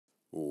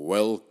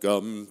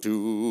Welcome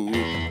to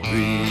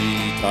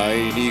Three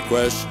Tiny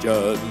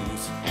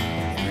Questions.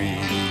 Three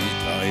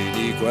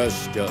Tiny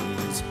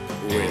Questions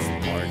with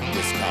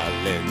Marcus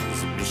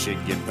Collins,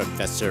 Michigan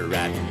professor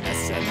and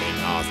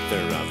bestselling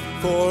author of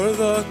For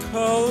the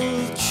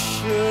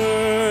Culture.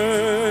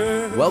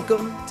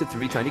 Welcome to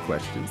Three Tiny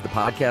Questions, the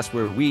podcast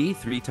where we,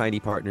 three tiny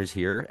partners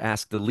here,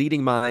 ask the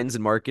leading minds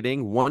in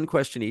marketing one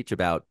question each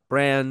about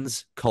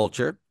brands,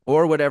 culture,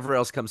 or whatever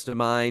else comes to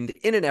mind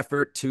in an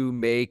effort to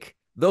make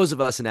those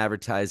of us in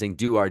advertising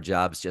do our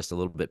jobs just a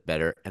little bit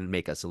better and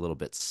make us a little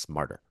bit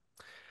smarter.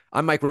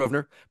 I'm Mike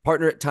Rovner,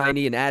 partner at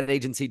Tiny, an ad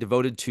agency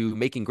devoted to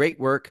making great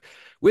work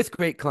with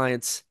great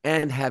clients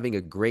and having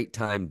a great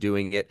time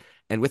doing it.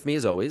 And with me,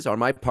 as always, are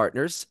my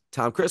partners,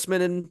 Tom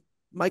Chrisman and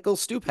Michael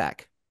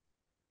Stupak.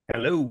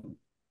 Hello.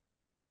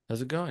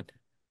 How's it going?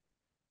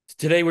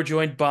 Today we're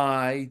joined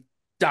by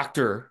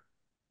Dr.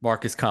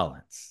 Marcus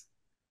Collins.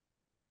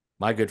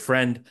 My good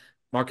friend.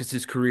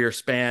 Marcus's career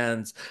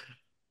spans,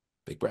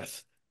 big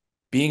breath,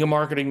 being a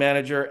marketing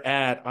manager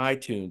at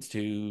iTunes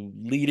to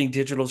leading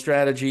digital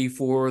strategy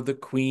for the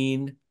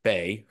Queen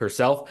Bey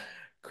herself,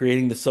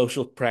 creating the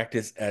social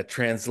practice at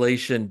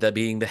Translation, that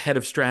being the head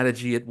of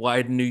strategy at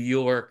Wieden, New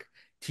York,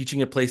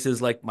 teaching at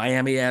places like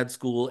Miami Ad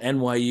School,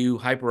 NYU,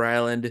 Hyper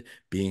Island,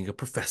 being a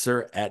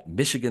professor at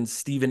Michigan's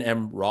Stephen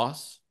M.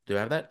 Ross. Do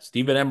I have that?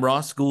 Stephen M.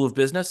 Ross School of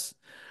Business.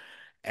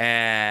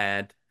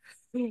 And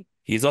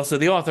he's also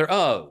the author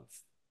of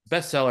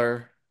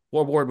bestseller,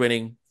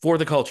 award-winning For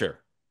the Culture.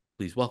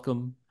 Please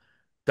welcome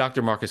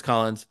Dr. Marcus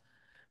Collins.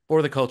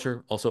 For the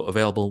Culture, also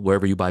available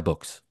wherever you buy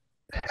books.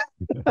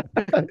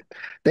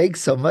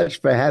 Thanks so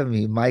much for having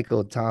me,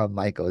 Michael, Tom,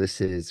 Michael.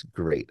 This is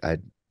great.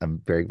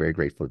 I'm very, very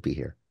grateful to be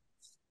here.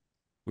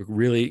 We're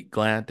really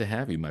glad to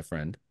have you, my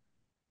friend.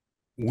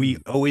 We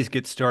always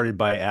get started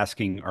by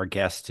asking our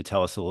guests to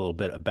tell us a little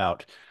bit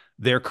about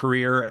their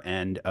career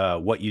and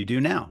what you do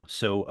now.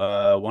 So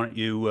why don't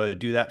you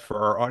do that for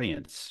our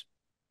audience?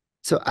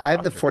 So I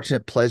have the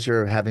fortunate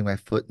pleasure of having my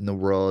foot in the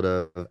world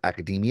of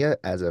academia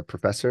as a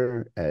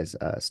professor, as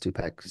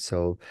Stupak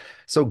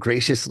so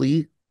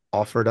graciously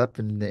offered up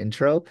in the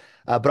intro,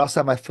 but also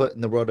have my foot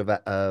in the world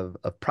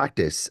of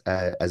practice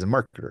as a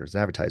marketer, as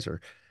an advertiser.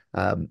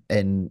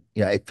 And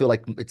I feel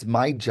like it's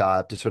my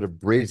job to sort of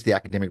bridge the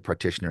academic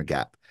practitioner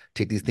gap,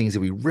 take these things that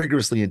we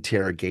rigorously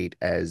interrogate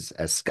as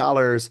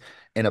scholars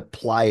and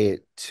apply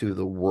it to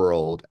the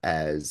world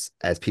as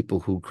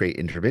people who create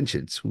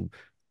interventions, who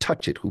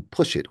touch it, who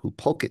push it, who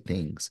poke at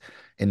things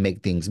and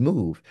make things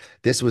move.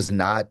 This was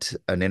not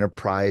an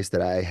enterprise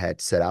that I had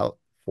set out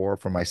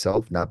for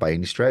myself, not by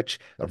any stretch.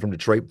 I'm from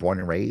Detroit, born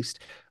and raised.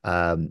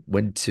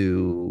 Went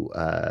to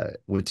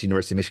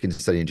University of Michigan to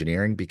study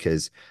engineering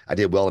because I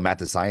did well in math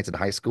and science in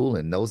high school.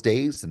 In those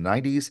days, in the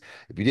 90s,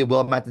 if you did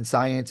well in math and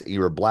science and you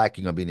were black,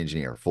 you're gonna be an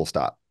engineer, full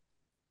stop.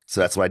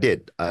 So that's what I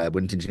did. I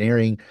went into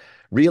engineering,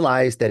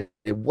 realized that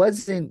it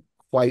wasn't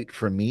quite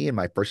for me in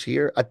my first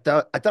year. I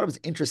thought it was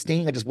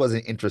interesting. I just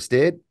wasn't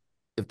interested,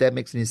 if that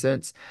makes any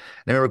sense.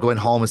 And I remember going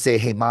home and say,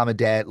 "Hey, mom and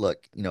dad,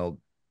 look,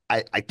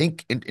 I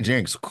think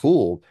engineering is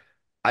cool.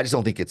 I just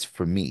don't think it's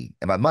for me."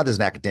 And my mother's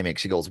an academic.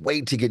 She goes,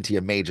 "Wait till you get into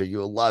your major.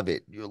 You'll love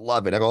it. You'll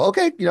love it." I go,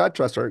 "Okay, I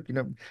trust her.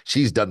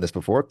 She's done this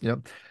before.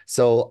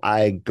 So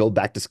I go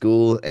back to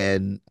school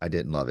and I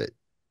didn't love it.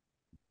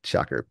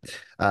 Shocker.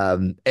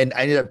 And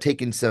I ended up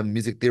taking some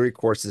music theory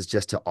courses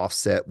just to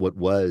offset what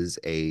was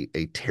a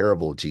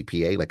terrible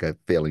GPA, like a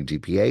failing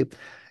GPA.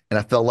 And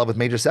I fell in love with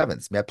major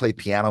sevenths. I mean, I played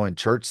piano in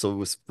church, so it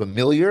was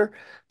familiar,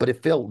 but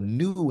it felt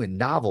new and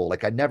novel.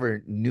 Like I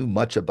never knew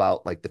much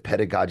about like the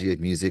pedagogy of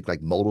music,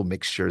 like modal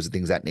mixtures and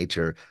things of that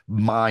nature.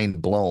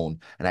 Mind blown.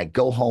 And I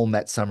go home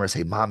that summer and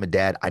say, "Mom and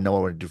Dad, I know what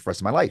I want to do for the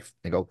rest of my life."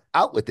 They go,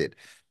 "Out with it.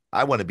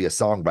 I want to be a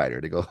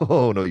songwriter." They go,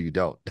 "Oh, no, you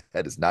don't.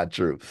 That is not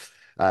true."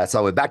 So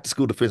I went back to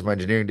school to finish my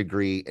engineering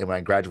degree. And when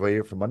I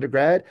graduated from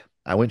undergrad,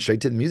 I went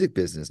straight to the music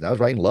business. And I was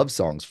writing love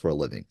songs for a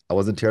living. I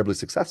wasn't terribly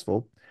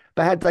successful,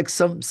 but I had like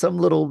some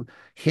little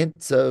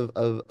hints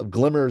of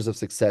glimmers of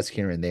success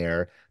here and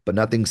there, but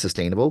nothing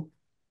sustainable.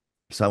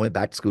 So I went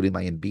back to school to do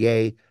my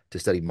MBA to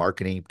study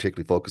marketing,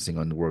 particularly focusing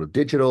on the world of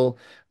digital,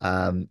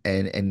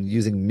 and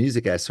using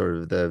music as sort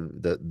of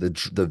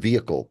the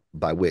vehicle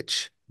by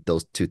which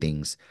those two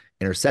things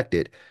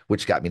intersected,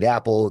 which got me to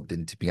Apple,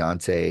 then to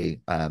Beyonce,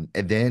 and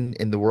then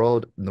in the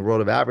world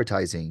of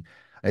advertising.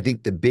 I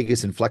think the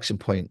biggest inflection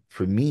point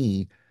for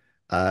me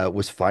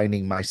was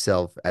finding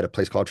myself at a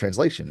place called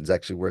Translation. It's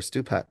actually where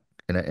Stupak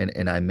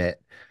and I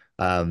met,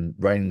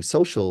 writing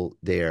social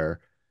there,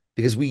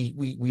 because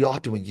we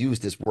often would use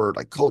this word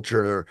like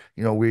culture.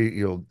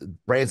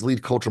 Brands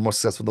lead culture, more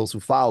successful those who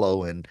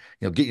follow, and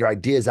get your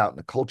ideas out in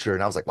the culture.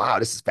 And I was like, wow,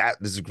 this is fat,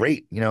 this is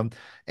great.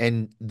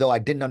 And though I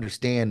didn't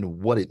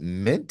understand what it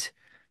meant,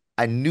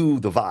 I knew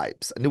the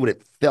vibes. I knew what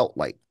it felt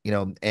like.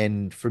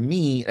 And for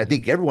me, I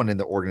think everyone in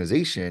the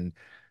organization,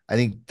 I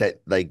think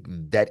that like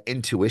that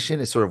intuition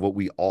is sort of what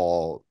we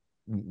all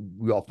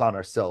found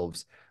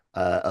ourselves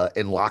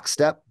in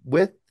lockstep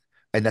with,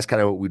 and that's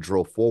kind of what we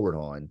drove forward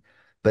on.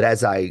 But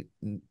as I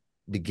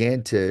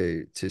began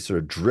to sort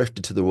of drift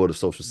into the world of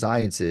social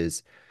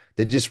sciences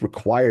that just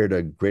required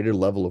a greater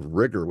level of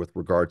rigor with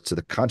regards to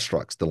the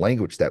constructs, the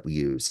language that we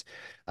use.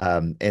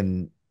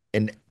 And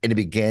it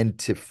began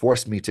to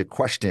force me to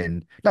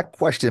question, not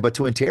question, but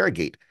to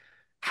interrogate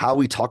how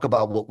we talk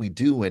about what we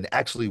do and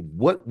actually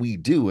what we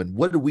do and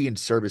what are we in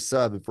service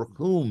of and for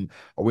whom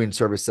are we in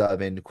service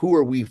of and who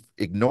are we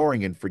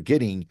ignoring and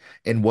forgetting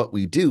in what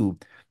we do.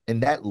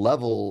 And that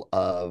level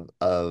of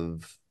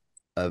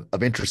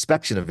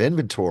introspection, of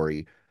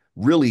inventory,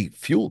 really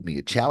fueled me.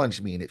 It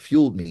challenged me and it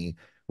fueled me,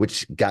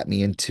 which got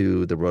me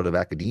into the road of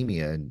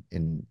academia.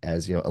 And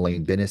as you know,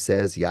 Elaine Bennett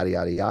says, yada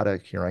yada yada,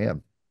 here I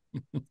am.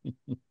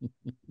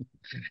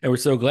 And we're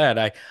so glad.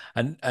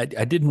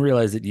 I didn't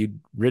realize that you'd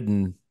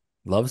written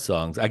love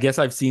songs. I guess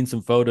I've seen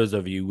some photos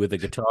of you with a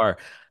guitar.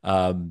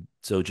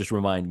 So just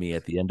remind me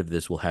at the end of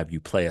this, we'll have you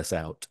play us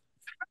out.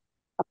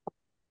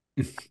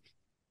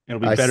 It'll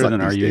be I better suck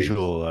than these days.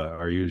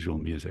 our usual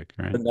music,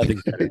 right? But nothing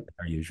better than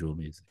our usual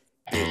music.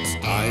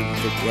 It's time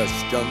for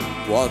question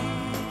one.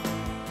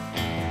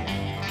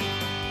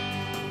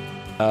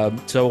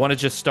 So I want to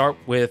just start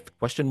with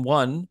question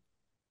one,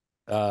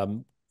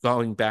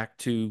 going back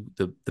to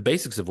the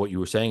basics of what you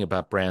were saying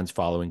about brands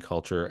following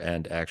culture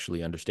and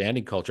actually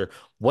understanding culture.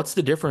 What's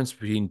the difference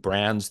between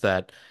brands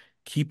that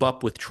keep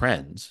up with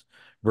trends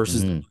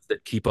versus Mhm. those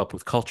that keep up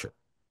with culture?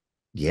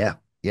 Yeah,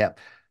 yeah.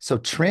 So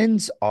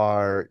trends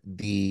are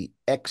the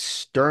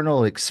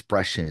external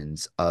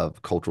expressions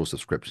of cultural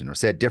subscription, or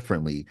said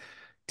differently,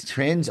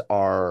 trends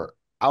are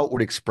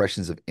outward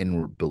expressions of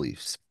inward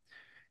beliefs.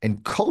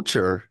 And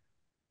culture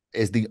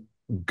is the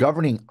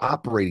governing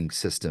operating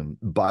system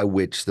by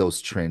which those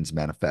trends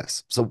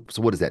manifest. So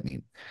what does that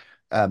mean?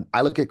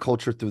 I look at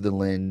culture through the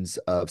lens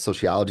of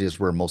sociology, is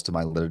where most of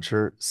my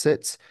literature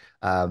sits.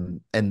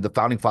 And the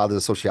founding fathers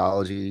of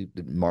sociology,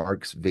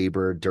 Marx,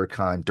 Weber,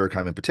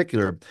 Durkheim in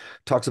particular,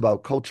 talks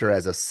about culture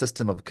as a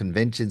system of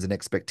conventions and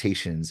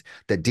expectations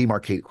that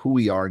demarcate who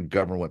we are and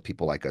govern what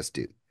people like us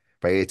do.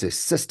 Right? It's a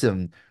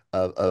system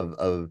of of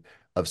of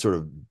of sort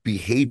of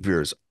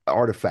behaviors,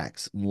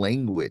 artifacts,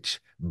 language,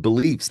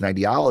 beliefs, and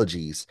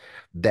ideologies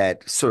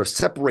that sort of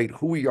separate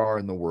who we are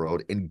in the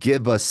world and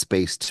give us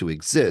space to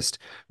exist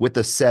with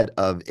a set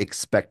of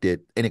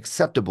expected and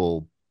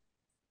acceptable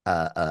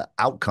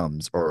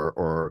outcomes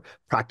or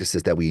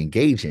practices that we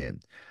engage in.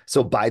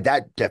 So by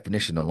that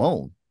definition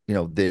alone,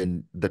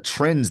 then the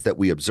trends that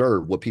we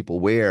observe, what people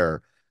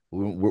wear,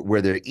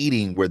 where they're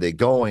eating, where they're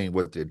going,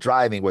 what they're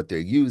driving, what they're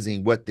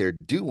using, what they're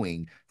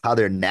doing, how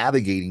they're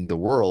navigating the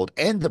world,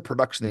 and the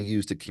production they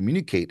use to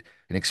communicate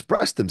and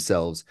express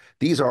themselves,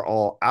 these are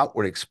all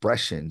outward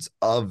expressions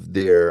of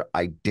their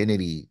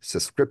identity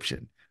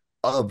subscription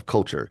of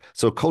culture.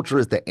 So culture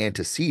is the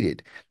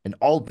antecedent, and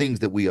all things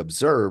that we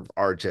observe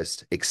are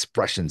just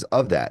expressions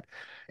of that.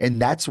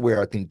 And that's where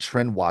I think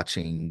trend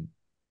watching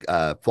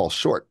falls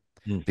short,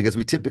 Mm. because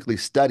we typically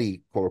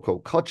study quote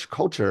unquote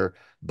culture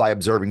by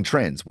observing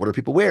trends. What are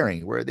people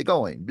wearing? Where are they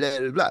going? Blah,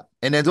 blah, blah.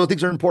 And then those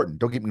things are important.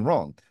 Don't get me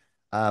wrong.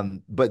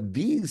 But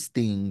these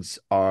things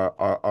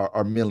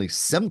are merely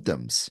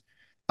symptoms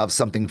of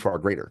something far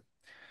greater.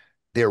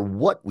 They're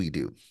what we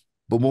do.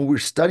 But when we're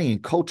studying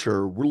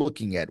culture, we're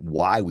looking at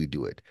why we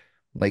do it.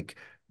 Like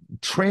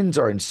trends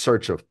are in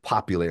search of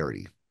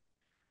popularity,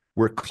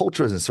 where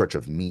culture is in search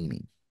of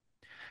meaning.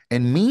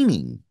 And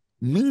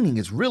meaning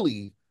is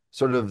really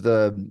sort of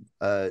the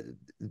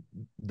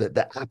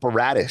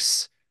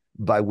apparatus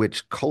by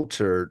which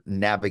culture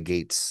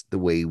navigates the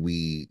way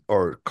we,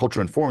 or culture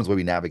informs the way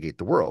we navigate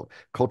the world.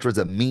 Culture is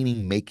a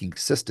meaning-making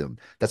system.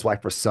 That's why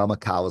for some a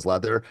cow is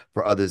leather,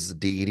 for others a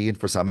deity, and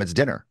for some it's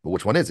dinner. But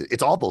which one is it?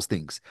 It's all those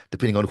things,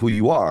 depending on who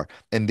you are.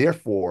 And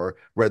therefore,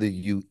 whether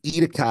you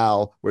eat a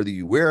cow, whether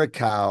you wear a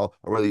cow,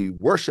 or whether you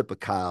worship a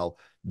cow,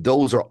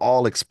 those are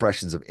all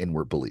expressions of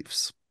inward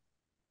beliefs.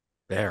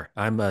 There,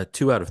 I'm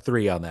 2 out of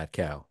 3 on that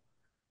cow.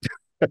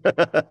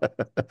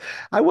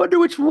 I wonder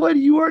which one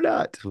you are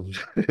not.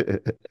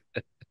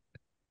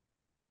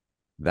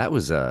 That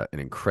was an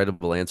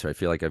incredible answer. I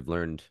feel like I've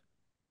learned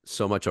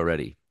so much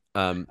already,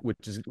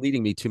 which is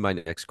leading me to my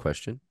next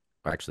question,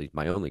 or actually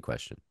my only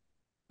question,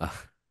 because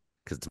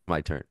it's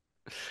my turn.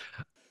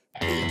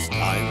 It's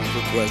time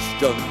for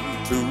question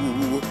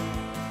two.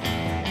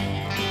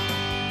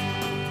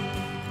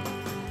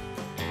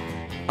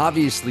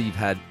 Obviously, you've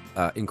had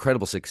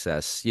incredible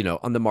success,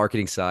 on the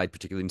marketing side,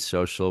 particularly in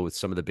social, with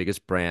some of the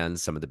biggest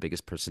brands, some of the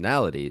biggest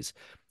personalities.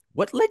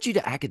 What led you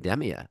to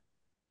academia?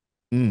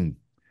 Mm.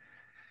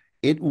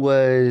 It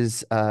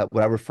was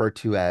what I refer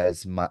to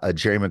as a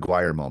Jerry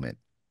Maguire moment.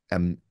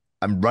 I'm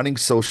running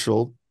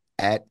social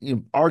at,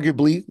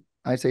 arguably,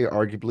 I say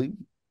arguably,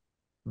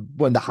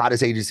 one of the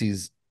hottest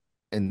agencies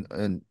in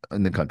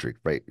the country,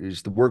 right? It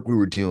was the work we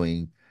were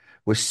doing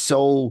was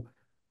so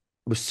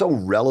was so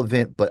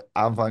relevant but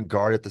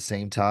avant-garde at the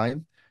same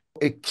time.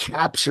 It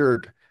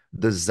captured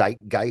the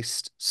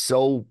zeitgeist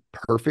so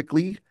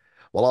perfectly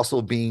while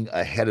also being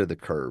ahead of the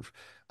curve.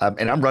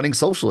 And I'm running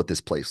social at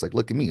this place. Like,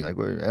 look at me. Like,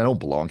 I don't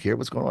belong here.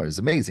 What's going on? It's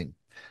amazing.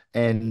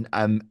 And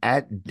I'm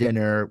at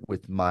dinner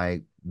with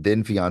my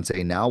then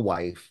fiance, now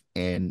wife,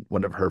 and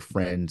one of her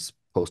friends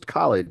post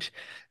college,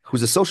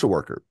 who's a social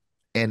worker.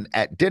 And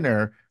at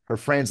dinner, her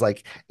friend's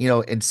like,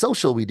 in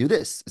social, we do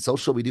this,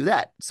 social, we do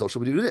that, social,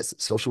 we do this,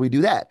 social, we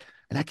do that.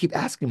 And I keep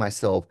asking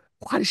myself,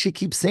 why does she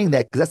keep saying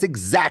that? Because that's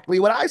exactly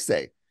what I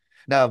say.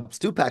 Now,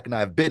 Stupak and I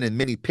have been in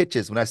many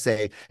pitches when I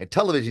say, in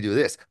television, you do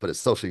this, but in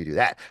social, you do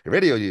that. In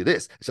radio, you do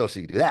this, in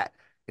social, you do that.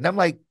 And I'm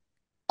like,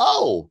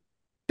 oh,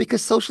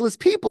 because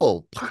socialist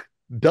people,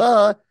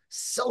 duh,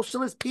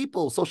 socialist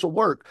people, social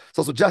work,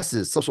 social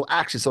justice, social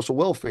action, social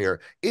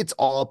welfare. It's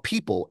all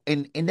people.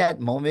 And in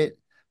that moment,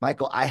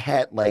 Michael, I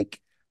had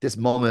like this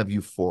moment of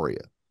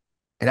euphoria.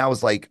 And I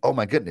was like, oh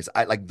my goodness,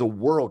 I like the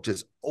world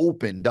just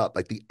opened up,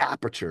 like the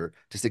aperture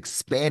just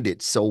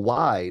expanded so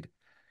wide.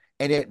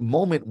 And that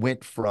moment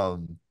went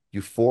from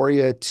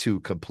euphoria to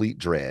complete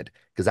dread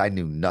because I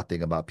knew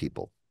nothing about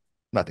people.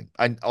 Nothing.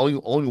 I only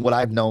what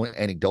I've known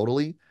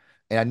anecdotally.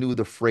 And I knew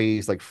the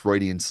phrase like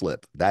Freudian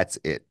slip. That's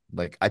it.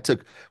 Like I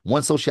took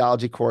one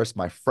sociology course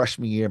my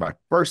freshman year, my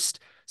first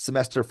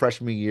semester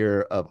freshman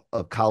year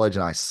of college,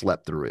 and I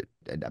slept through it.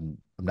 And I'm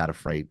not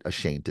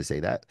ashamed to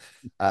say that.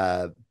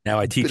 Now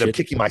I teach But I'm it.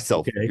 kicking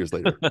myself Okay. years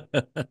later.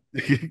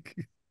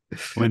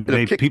 When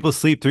people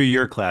sleep through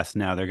your class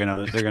now, they're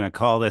gonna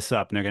call this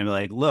up and they're gonna be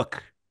like,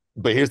 look.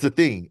 But here's the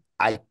thing.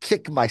 I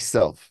kick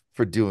myself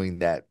for doing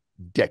that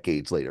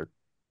decades later.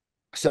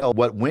 So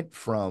what went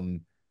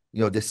from,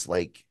 this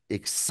like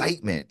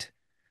excitement,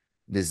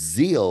 this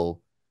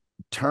zeal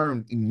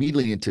turned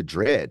immediately into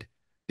dread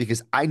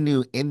because I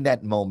knew in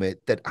that moment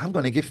that I'm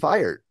going to get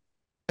fired.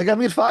 Like I'm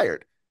gonna get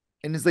fired.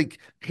 And it's like,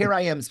 here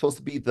I am supposed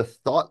to be the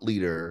thought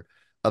leader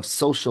of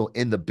social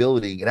in the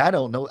building. And I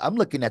don't know. I'm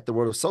looking at the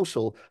world of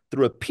social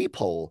through a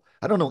peephole.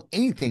 I don't know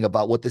anything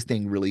about what this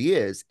thing really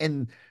is.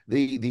 And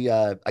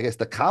the I guess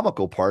the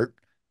comical part,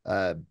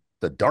 uh,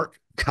 the dark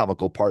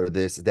comical part of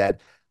this is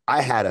that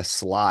I had a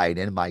slide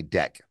in my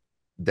deck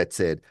that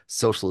said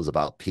social is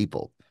about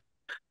people.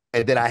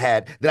 And then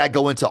I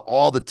go into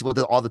all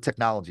the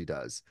technology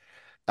does.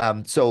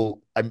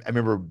 So I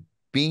remember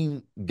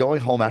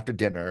going home after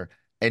dinner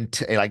and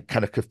I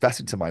kind of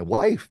confessing to my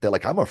wife that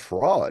like I'm a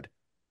fraud.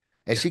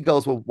 And she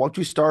goes, well, why don't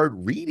you start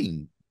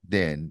reading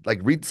then? Like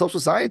read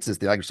social sciences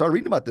then. Like start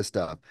reading about this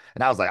stuff.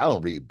 And I was like, I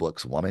don't read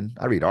books, woman.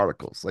 I read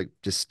articles, like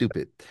just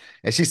stupid.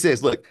 And she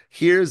says, look,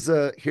 here's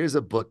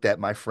a book that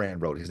my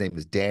friend wrote. His name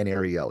is Dan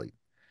Ariely.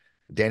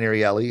 Dan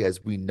Ariely,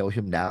 as we know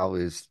him now,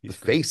 is the He's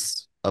great.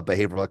 face of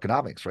behavioral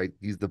economics, right?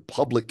 He's the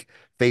public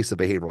face of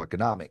behavioral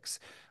economics.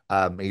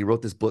 He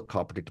wrote this book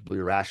called Predictably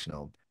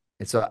Irrational.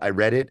 And so I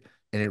read it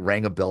and it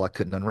rang a bell I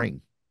couldn't unring.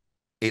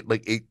 It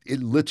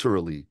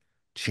literally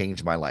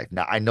changed my life.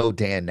 Now I know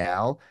Dan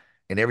now,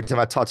 and every time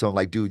I talk to him, I'm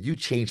like, dude, you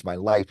changed my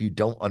life. You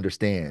don't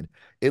understand.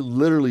 It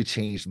literally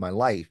changed my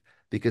life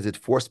because it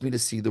forced me to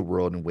see the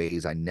world in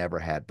ways I never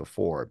had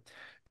before.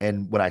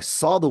 And when I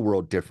saw the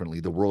world differently,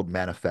 the world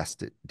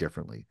manifested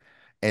differently.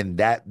 And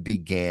that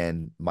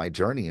began my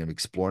journey of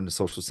exploring the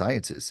social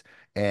sciences.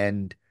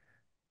 And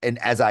and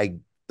as I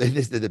and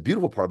the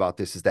beautiful part about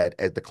this is that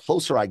as the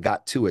closer I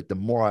got to it, the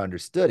more I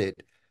understood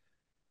it,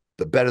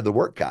 the better the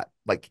work got,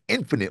 like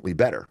infinitely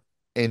better.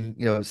 And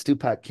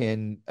Stupak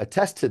can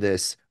attest to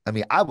this. I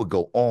mean, I would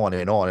go on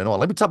and on and on.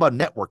 Let me talk about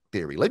network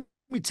theory. Let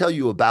me tell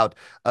you about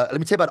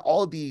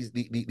all of these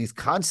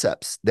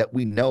concepts that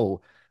we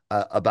know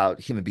about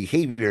human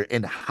behavior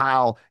and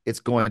how it's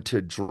going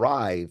to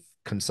drive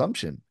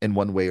consumption in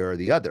one way or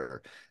the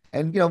other.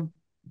 And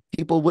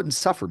people wouldn't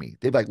suffer me.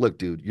 They'd be like, "Look,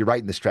 dude, you're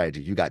writing the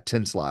strategy. You got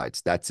 10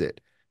 slides. That's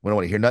it. We don't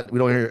want to hear nothing. We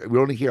don't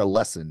want to hear a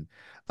lesson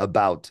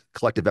about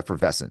collective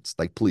effervescence.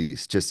 Like,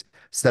 please just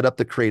set up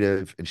the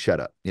creative and shut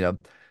up,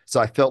 So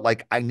I felt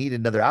like I needed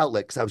another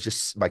outlet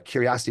because my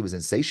curiosity was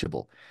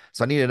insatiable.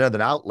 So I needed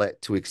another outlet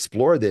to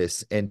explore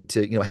this and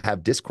to,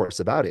 have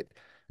discourse about it.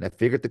 And I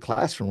figured the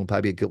classroom would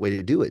probably be a good way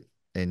to do it.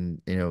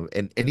 And,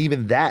 and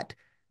even that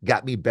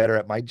got me better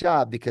at my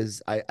job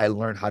because I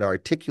learned how to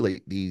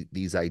articulate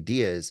these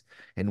ideas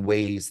in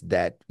ways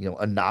that,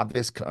 a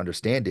novice can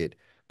understand it,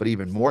 but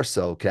even more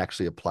so can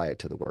actually apply it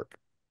to the work.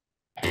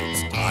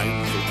 It's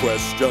time for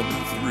question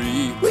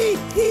 3.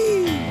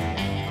 Wee-hee!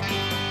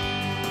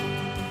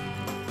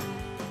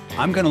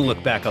 I'm going to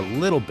look back a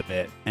little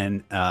bit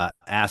and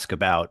ask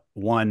about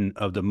one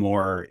of the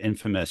more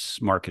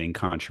infamous marketing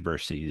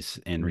controversies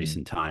in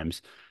recent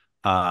times.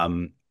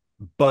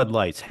 Bud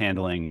Light's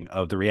handling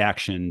of the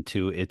reaction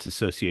to its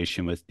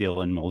association with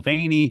Dylan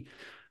Mulvaney,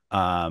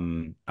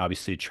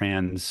 obviously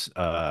trans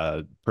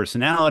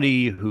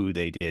personality who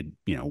they did,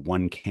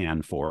 one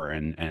can for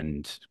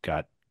and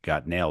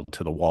got nailed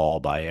to the wall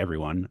by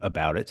everyone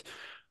about it.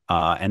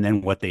 And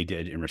then what they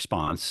did in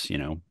response,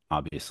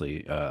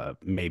 obviously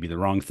maybe the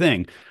wrong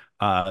thing.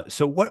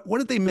 So what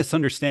did they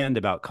misunderstand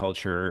about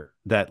culture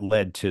that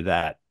led to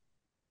that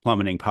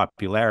plummeting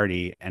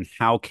popularity, and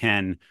how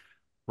can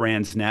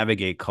brands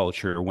navigate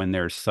culture when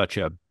there's such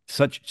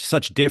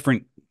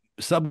different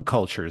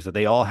subcultures that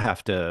they all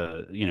have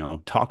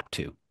to, talk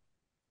to?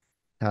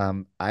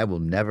 I will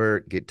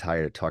never get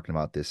tired of talking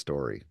about this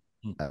story.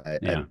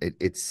 Yeah.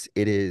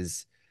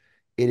 It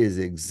is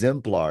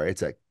exemplar.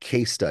 It's a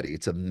case study.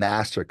 It's a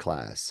master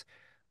class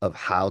of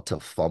how to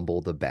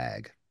fumble the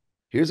bag.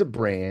 Here's a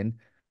brand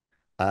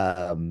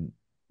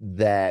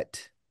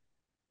that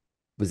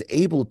was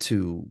able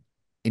to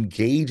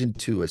engage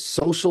into a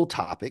social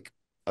topic,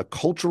 a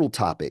cultural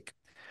topic,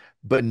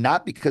 but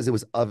not because it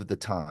was of the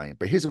time.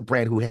 But here's a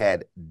brand who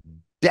had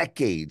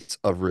decades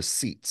of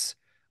receipts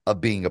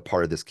of being a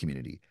part of this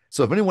community.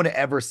 So if anyone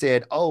ever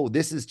said, "Oh,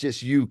 this is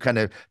just you kind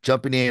of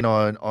jumping in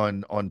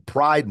on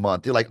Pride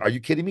Month," they're like, "Are you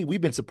kidding me? We've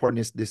been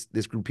supporting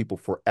this group of people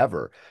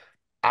forever."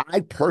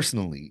 I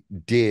personally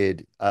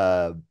did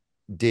marriage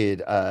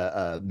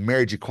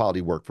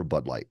equality work for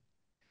Bud Light.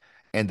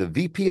 And the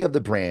VP of the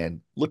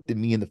brand looked at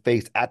me in the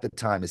face at the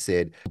time and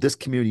said, "This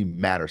community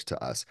matters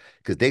to us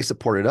because they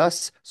supported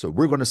us, so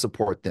we're going to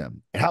support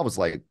them." And I was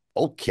like,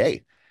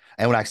 okay.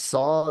 And when I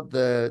saw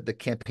the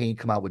campaign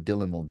come out with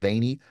Dylan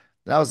Mulvaney,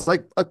 I was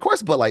like, of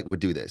course Bud Light would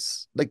do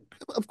this. Like,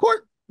 of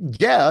course,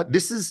 yeah,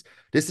 this has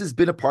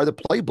been a part of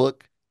the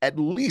playbook at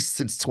least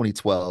since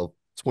 2012,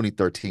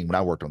 2013 when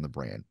I worked on the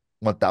brand,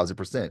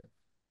 1000%.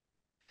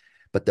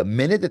 But the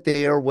minute that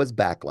there was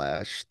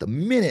backlash, the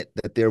minute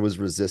that there was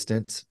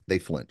resistance, they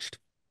flinched.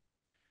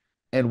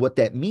 And what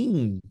that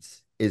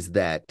means is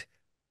that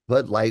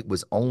Bud Light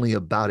was only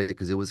about it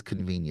because it was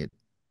convenient.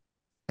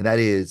 And that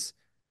is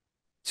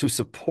to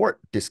support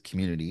this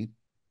community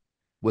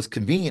was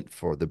convenient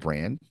for the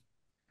brand,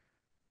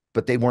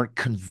 but they weren't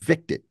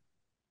convicted.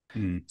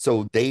 Mm.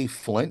 So they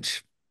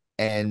flinch,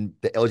 and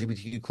the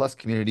LGBTQ plus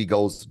community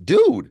goes,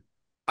 "Dude,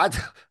 I,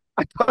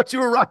 I thought you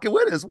were rocking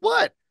with us.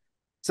 What?"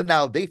 So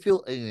now they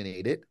feel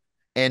alienated.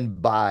 And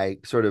by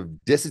sort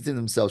of distancing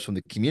themselves from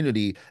the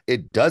community,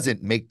 it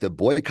doesn't make the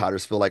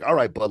boycotters feel like, "All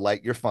right, Bud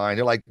Light, you're fine."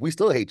 They're like, "We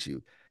still hate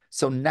you."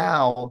 So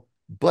now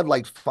Bud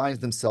Light finds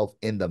themselves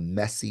in the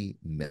messy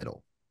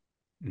middle.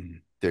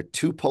 Mm. They're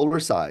two polar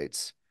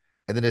sides,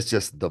 and then it's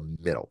just the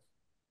middle.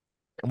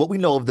 And what we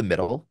know of the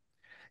middle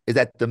is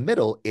that the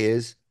middle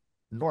is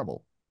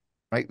normal,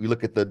 right? We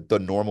look at the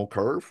normal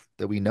curve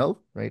that we know,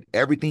 right?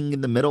 Everything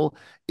in the middle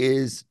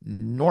is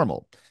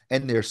normal.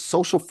 And there's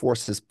social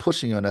forces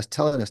pushing on us,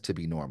 telling us to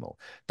be normal.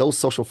 Those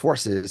social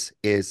forces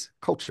is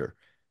culture.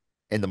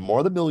 And the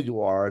more the middle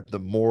you are, the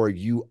more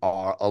you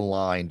are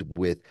aligned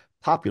with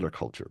popular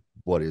culture,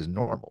 what is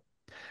normal.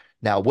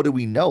 Now, what do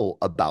we know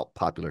about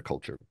popular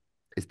culture?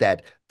 Is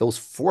that those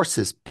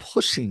forces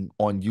pushing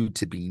on you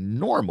to be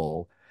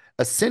normal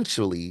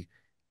essentially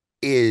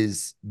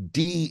is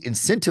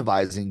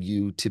de-incentivizing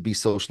you to be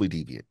socially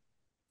deviant.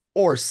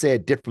 Or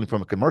said differently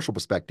from a commercial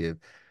perspective,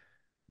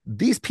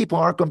 these people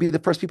aren't going to be the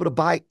first people to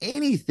buy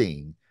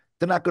anything.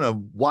 They're not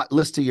going to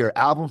listen to your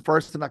album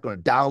first. They're not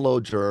going to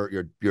download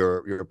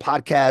your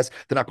podcast.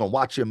 They're not going to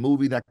watch your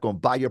movie. They're not going to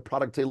buy your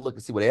product. They look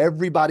and see what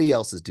everybody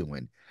else is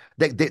doing.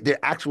 Their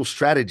actual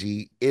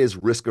strategy is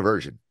risk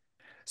aversion.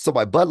 So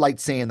by Bud Light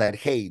saying that,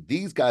 "Hey,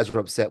 these guys are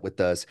upset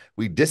with us.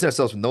 We distance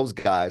ourselves from those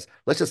guys.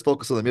 Let's just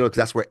focus on the middle because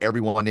that's where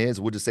everyone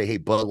is. We'll just say, hey,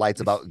 Bud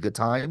Light's about good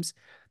times."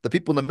 The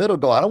people in the middle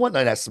go, "I don't want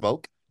none of that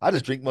smoke. I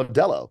just drink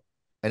Modelo."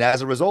 And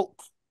as a result,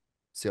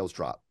 sales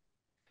drop.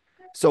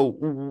 So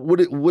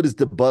what does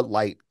the Bud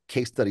Light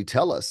case study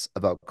tell us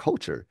about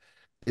culture?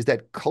 Is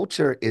that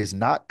culture is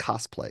not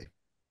cosplay.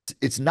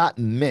 It's not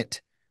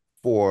meant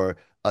for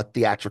a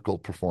theatrical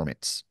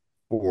performance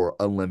or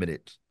a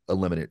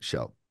limited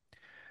show.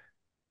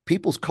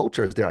 People's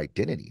culture is their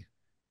identity.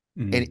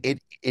 And Mm.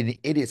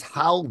 it is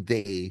how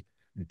they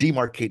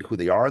demarcate who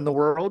they are in the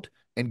world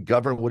and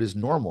govern what is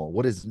normal,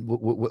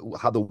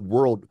 how the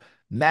world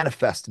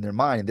manifests in their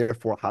mind, and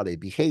therefore how they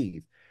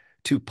behave.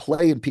 To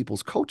play in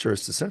people's culture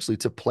is essentially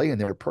to play in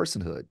their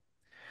personhood.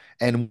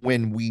 And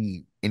when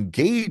we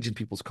engage in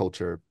people's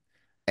culture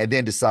and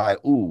then decide,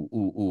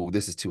 ooh,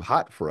 this is too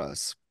hot for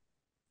us,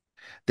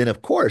 then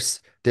of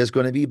course there's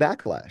going to be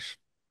backlash.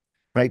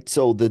 Right.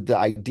 So the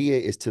idea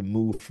is to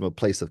move from a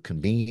place of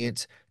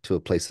convenience to a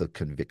place of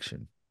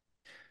conviction.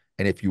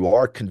 And if you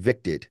are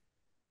convicted,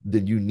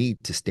 then you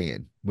need to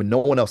stand when no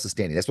one else is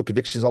standing. That's what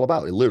conviction is all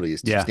about. It literally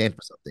is to Yeah. stand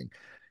for something.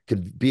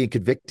 Being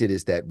convicted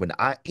is that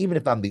even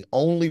if I'm the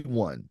only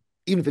one,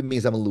 even if it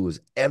means I'm gonna lose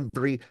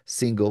every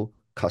single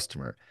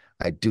customer,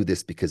 I do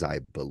this because I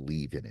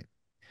believe in it.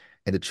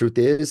 And the truth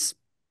is,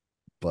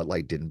 Bud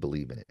Light didn't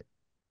believe in it.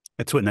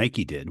 That's what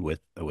Nike did with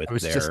I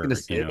was just going to their,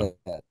 say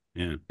that.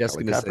 yeah. Just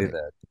Colin going to say Kaepernick.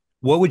 that.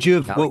 What would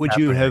you Colin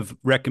Kaepernick. have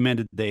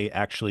recommended they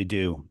actually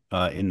do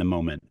in the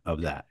moment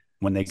of that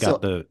when they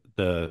got So,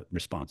 the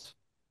response?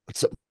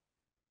 so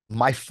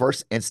my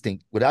first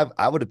instinct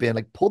I would have been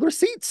like, pull their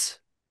seats.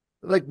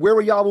 Like, where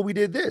were y'all when we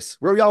did this?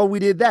 Where were y'all when we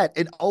did that?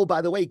 And oh,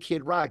 by the way,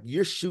 Kid Rock,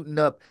 you're shooting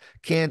up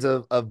cans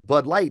of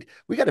Bud Light.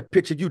 We got a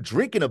picture of you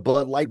drinking a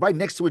Bud Light right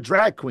next to a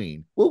drag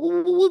queen.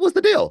 What's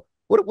the deal?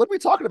 What are we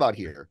talking about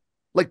here?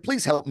 Like,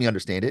 please help me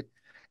understand it.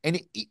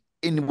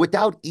 And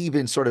without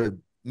even sort of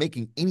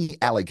making any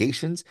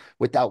allegations,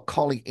 without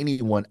calling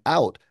anyone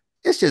out,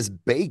 it's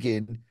just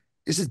begging.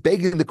 It's just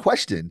begging the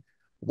question: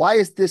 why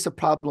is this a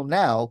problem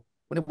now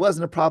when it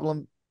wasn't a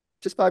problem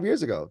just 5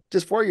 years ago,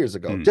 just 4 years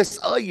ago, just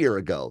a year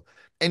ago.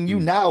 And you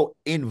now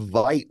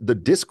invite the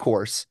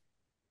discourse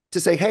to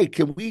say, hey,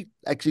 can we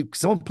actually,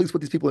 someone please put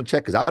these people in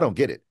check because I don't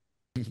get it.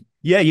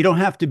 Yeah, you don't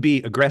have to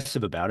be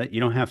aggressive about it. You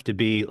don't have to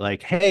be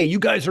like, hey, you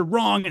guys are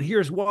wrong and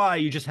here's why.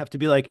 You just have to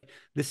be like,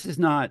 this is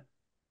not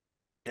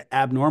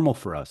abnormal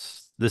for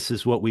us. This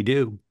is what we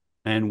do.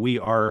 And we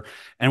are,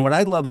 and what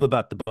I love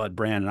about the Bud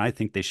brand, and I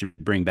think they should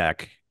bring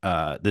back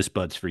this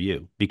Bud's for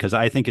You, because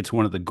I think it's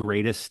one of the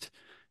greatest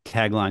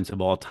taglines of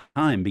all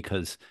time,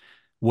 because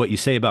what you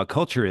say about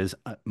culture is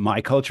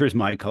my culture is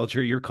my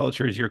culture, your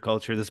culture is your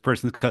culture, this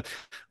person's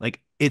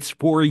like, it's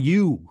for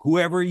you,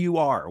 whoever you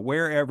are,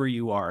 wherever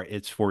you are,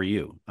 it's for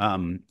you.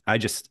 I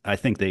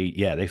think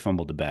they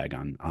fumbled the bag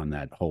on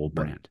that whole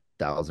brand.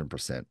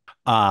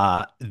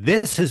 1,000%.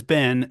 This has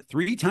been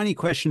 3 tiny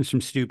questions from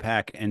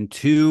Stupak and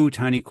 2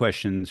 tiny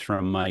questions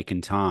from Mike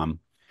and Tom,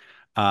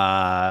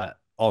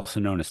 also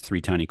known as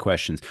 3 tiny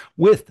questions,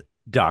 with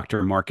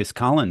Dr. Marcus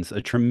Collins.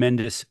 A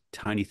tremendous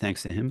tiny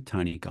thanks to him.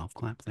 Tiny golf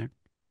clap there.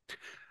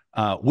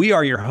 We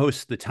are your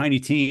hosts, the tiny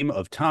team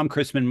of Tom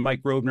Chrisman,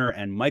 Mike Robner,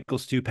 and Michael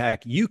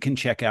Stupak. You can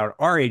check out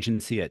our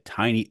agency at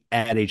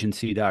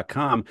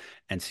tinyadagency.com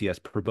and see us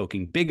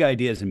provoking big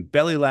ideas and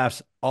belly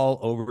laughs all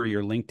over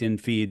your LinkedIn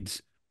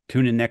feeds.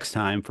 Tune in next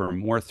time for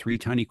more 3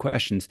 tiny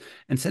questions,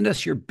 and send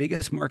us your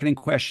biggest marketing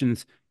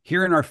questions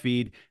here in our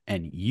feed,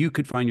 and you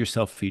could find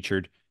yourself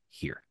featured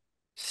here.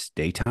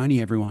 Stay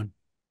tiny, everyone.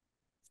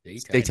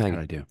 Stay tiny.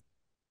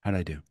 How'd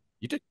I do?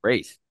 You did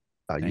great.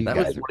 You that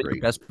guys was are one great. of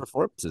your best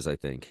performances, I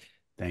think.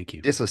 Thank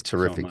you. This was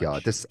terrific, so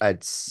y'all. I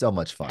had so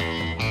much fun.